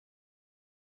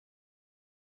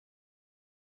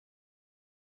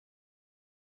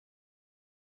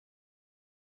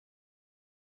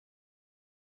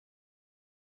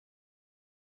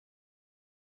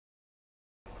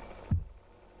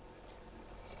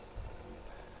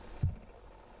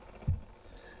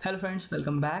Hello friends,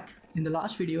 welcome back. In the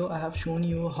last video I have shown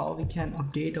you how we can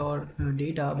update our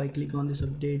data by click on this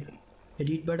update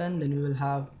edit button. Then we will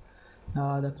have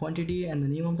the quantity and the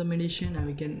name of the medication, and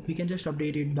we can just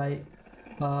update it by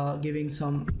giving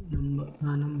some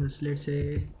numbers. Let's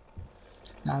say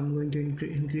I'm going to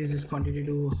increase this quantity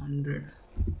to 100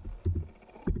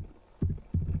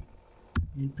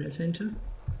 and press enter.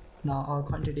 Now our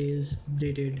quantity is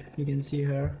updated. You can see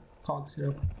here cough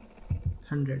syrup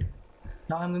 100.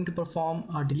 Now I'm going to perform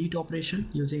a delete operation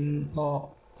using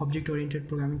object-oriented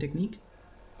programming technique.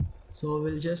 So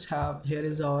we'll just have, here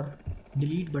is our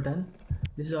delete button.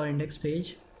 This is our index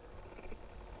page,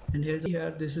 and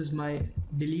here this is my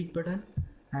delete button,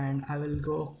 and I will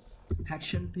go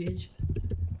action page.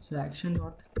 So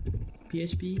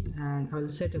action.php, and I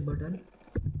will set a button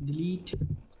delete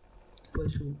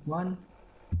equals to 1,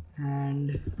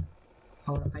 and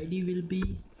our ID will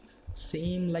be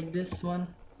same like this one.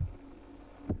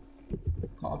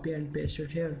 Copy and paste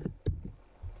it here.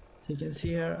 So you can see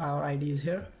here our ID is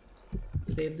here.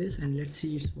 Save this and let's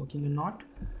see it's working or not.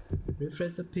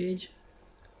 Refresh the page.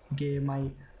 Okay,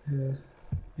 my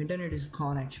internet is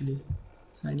gone actually,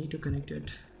 so I need to connect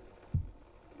it.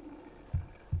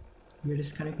 Get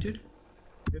disconnected.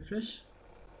 Refresh.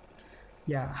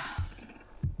 Yeah.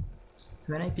 So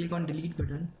when I click on delete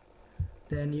button,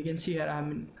 then you can see here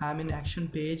I'm in action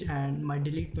page and my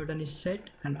delete button is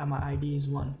set and my ID is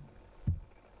 1.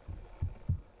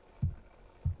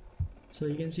 So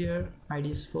you can see here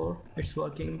ID is 4. It's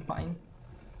working fine.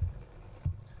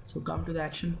 So come to the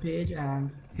action page, and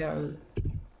here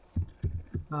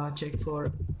I'll check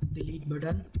for delete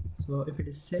button. So if it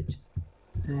is set,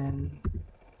 then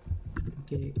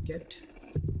okay, get,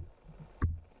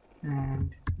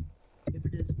 and if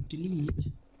it is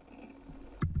delete,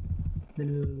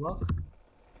 then we will work.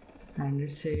 And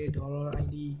let's say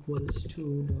 $ID equals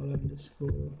to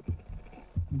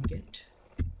 $_get,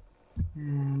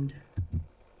 and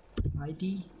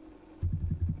ID,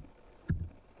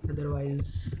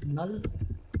 otherwise null.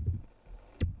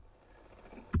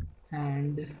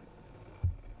 And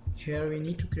here we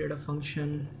need to create a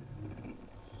function.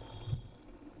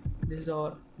 This is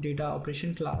our data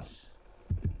operation class,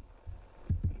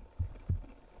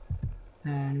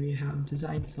 and we have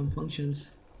designed some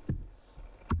functions.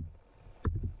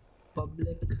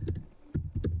 Public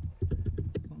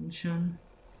function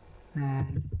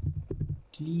and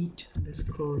delete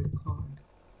underscore record,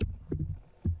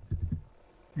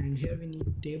 and here we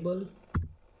need table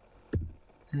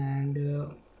and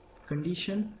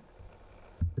condition,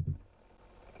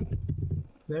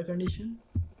 where condition,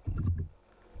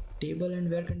 table and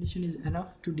where condition is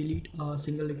enough to delete a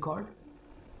single record.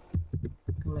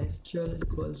 SQL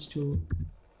equals to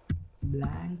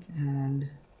blank and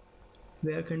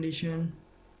where condition.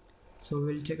 So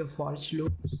we'll take a for each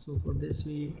loop. So for this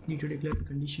we need to declare a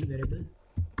condition variable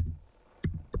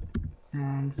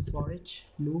and for each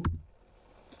loop,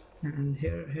 and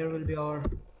here will be our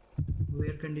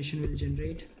where condition will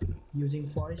generate using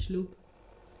for each loop.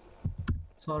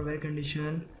 So our where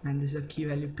condition, and this is a key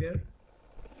value pair,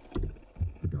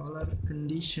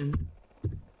 $condition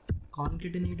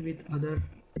concatenate with other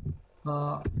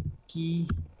key,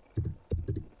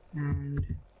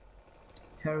 and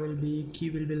here will be key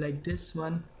will be like this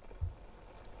one.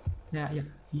 Yeah,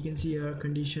 you can see our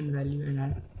condition value, and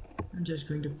I'm just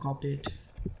going to copy it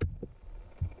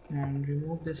and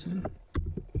remove this one.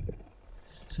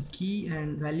 So key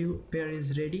and value pair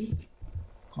is ready.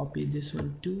 Copy this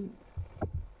one to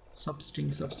substring.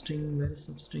 Where is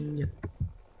substring? Yeah,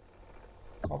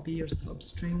 copy your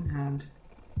substring and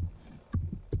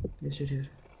paste it here.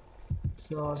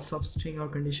 So our substring, our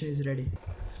condition is ready.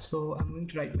 So I'm going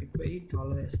to write my query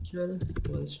 $SQL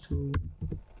equals to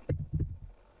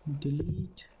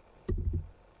delete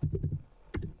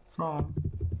from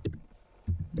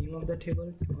name of the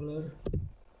table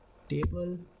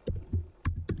 $table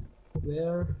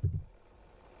where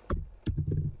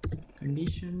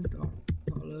condition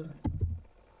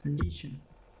 $condition,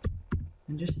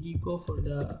 and just echo for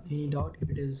the any dot if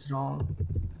it is wrong.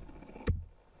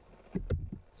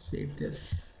 Save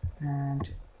this, and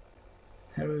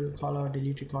here we will call our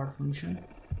delete record function.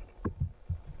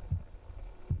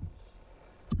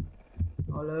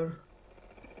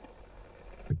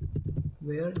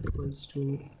 $where equals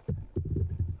to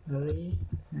array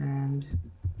and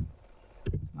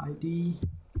ID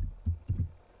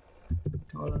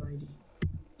 $ID,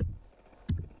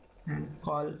 and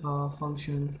call a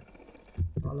function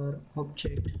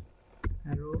 $object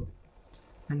arrow,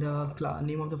 and the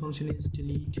name of the function is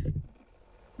delete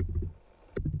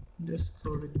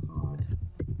underscore record,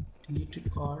 delete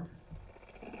record,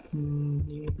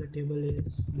 Name of the table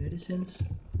is medicines.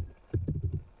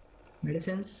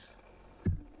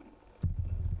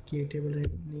 Okay, table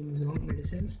name is wrong,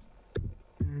 medicines,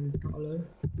 and dollar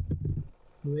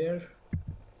where.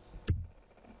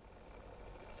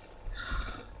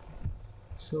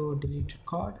 So delete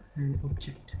record and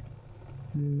object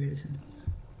medicines.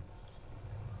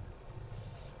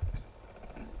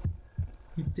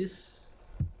 If this,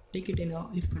 take it in a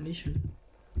if condition.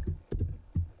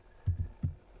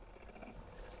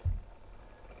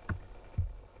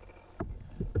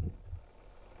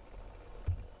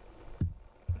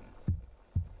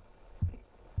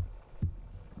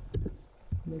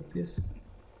 Like this.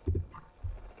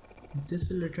 If this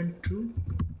will return true,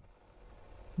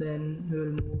 then we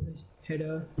will move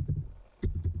header,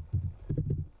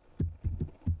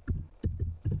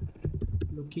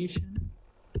 location,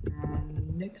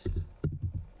 and next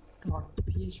dot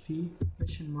php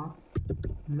question mark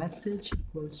message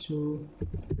equals to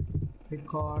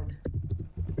record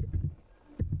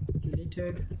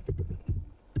deleted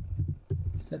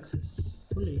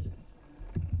successfully.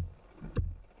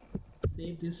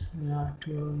 Save this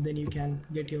then you can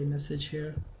get your message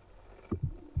here.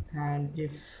 And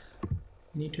if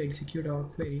we need to execute our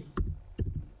query,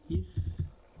 if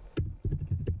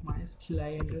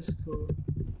mysql underscore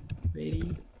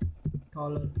query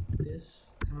dollar this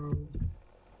arrow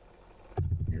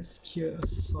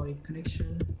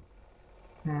connection,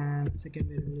 and second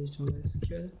variable is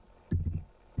 $SQL.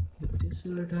 If this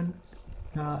will return,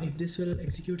 if this will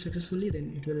execute successfully,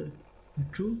 then it will be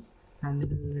true, and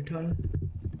then it will return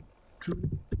true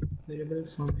variable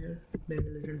from here, then it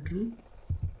will return true.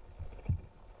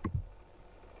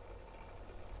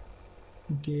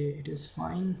 Okay, it is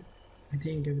fine. I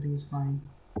think everything is fine.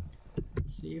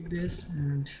 Save this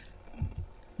and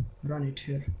run it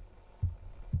here.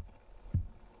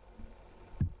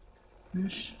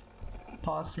 Finish.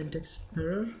 Pass syntax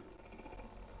error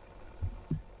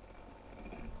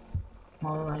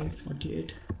on line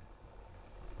 48.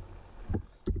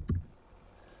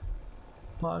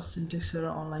 Pass syntax error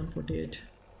on line 48.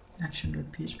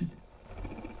 Action.php.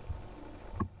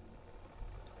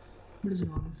 What is it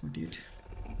on line 48?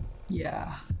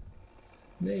 Yeah,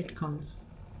 where it comes.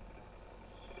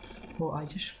 Oh, I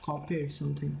just copied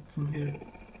something from here.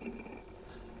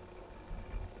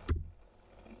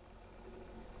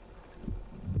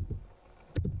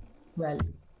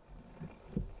 Value.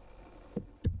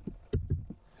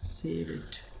 Save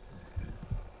it.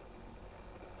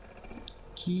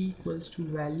 Key equals to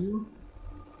value,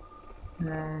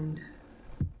 and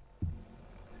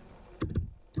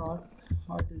dot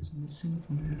heart is missing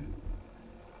from here.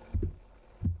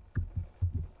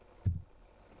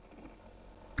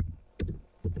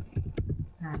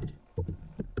 And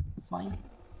fine.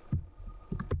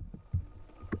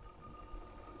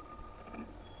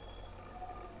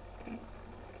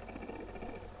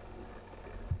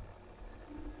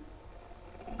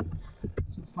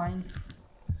 So fine.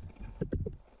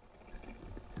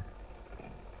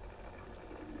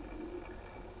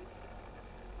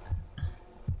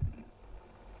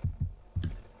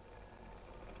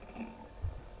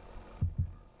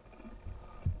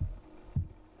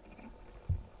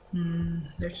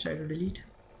 Let's try to delete.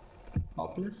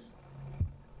 Hopeless.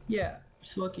 Yeah,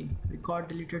 it's working. Record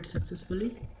deleted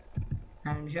successfully,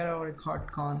 and here our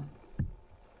record gone.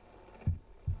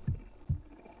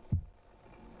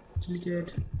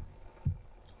 Deleted.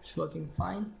 It's working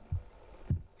fine.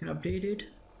 You can update it.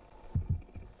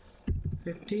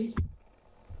 50.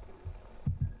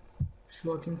 It's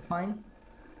working fine.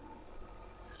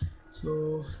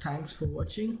 So thanks for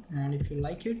watching, and if you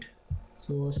like it,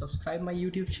 so subscribe my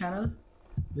YouTube channel,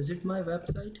 visit my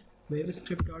website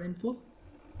wavescript.info,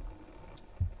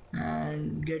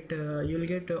 and you'll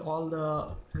get all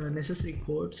the necessary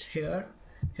codes here.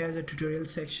 Here's a tutorial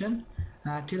section.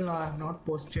 Till now I have not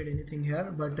posted anything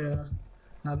here, but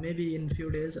maybe in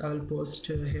few days I will post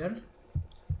here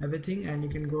everything, and you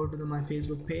can go to my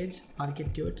Facebook page,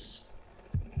 Architects.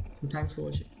 So thanks for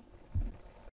watching.